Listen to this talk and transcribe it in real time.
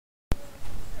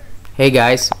Hey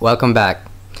guys, welcome back.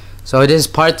 So this is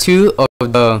part 2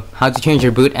 of the how to change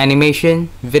your boot animation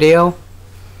video,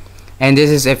 and this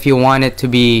is if you want it to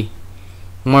be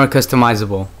more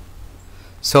customizable.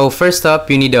 So first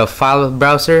up, you need a file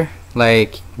browser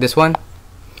like this one.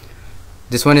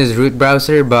 This one is Root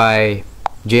Browser by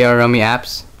JR Rummy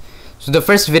Apps. So the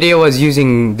first video was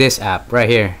using this app right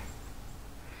here,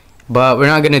 but we're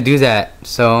not gonna do that.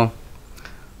 So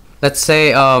let's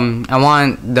say I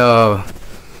want the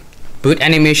boot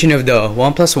animation of the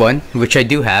OnePlus One, which I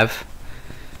do have.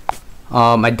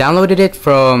 I downloaded it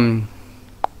from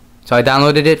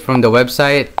the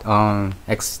website,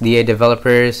 XDA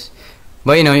developers,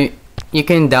 but you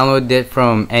can download it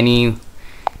from anyone,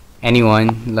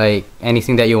 like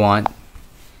anything that you want.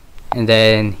 And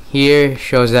then here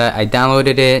shows that I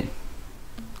downloaded it.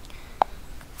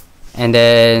 And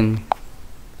then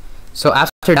so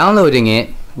after downloading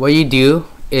it, what you do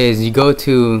is you go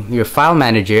to your file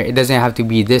manager. It doesn't have to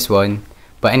be this one,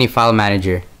 but any file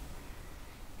manager,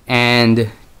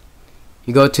 and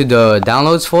you go to the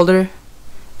downloads folder,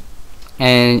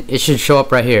 and it should show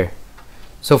up right here.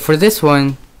 So for this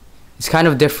one, it's kind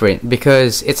of different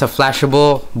because it's a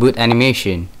flashable boot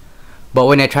animation, but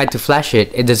when I tried to flash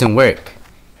it, it doesn't work.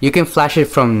 You can flash it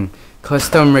from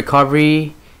custom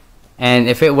recovery, and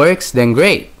if it works, then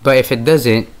great, but if it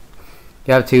doesn't,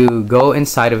 you have to go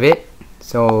inside of it.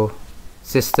 So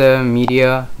system,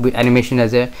 media, boot animation,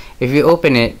 as it. If you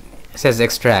open it, it says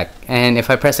extract, and if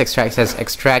I press extract, it says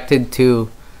extracted to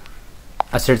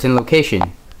a certain location,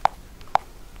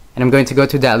 and I'm going to go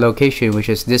to that location, which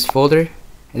is this folder,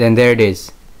 and then there it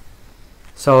is.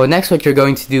 So next, what you're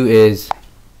going to do is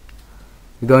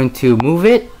you're going to move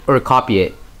it or copy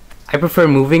it. I prefer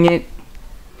moving it,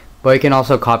 but you can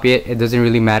also copy it, it doesn't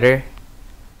really matter.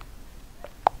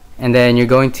 And then you're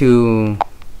going to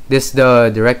the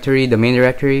directory, the main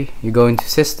directory. You go into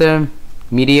system,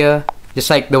 media, just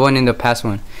like the one in the past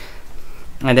one,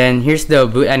 and then here's the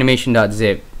boot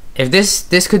animation.zip. If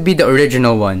this could be the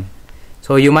original one,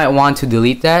 so you might want to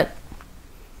delete that.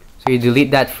 So you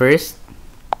delete that first.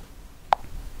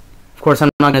 Of course, I'm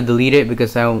not gonna delete it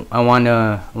because I want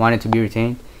it to be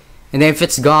retained. And then if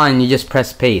it's gone, you just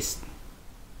press paste,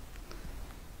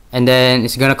 and then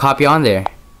it's gonna copy on there.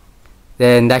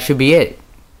 Then that should be it.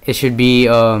 It should be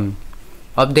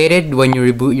updated when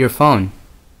you reboot your phone.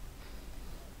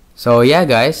 So yeah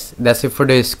guys, that's it for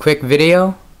this quick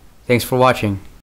video. Thanks for watching.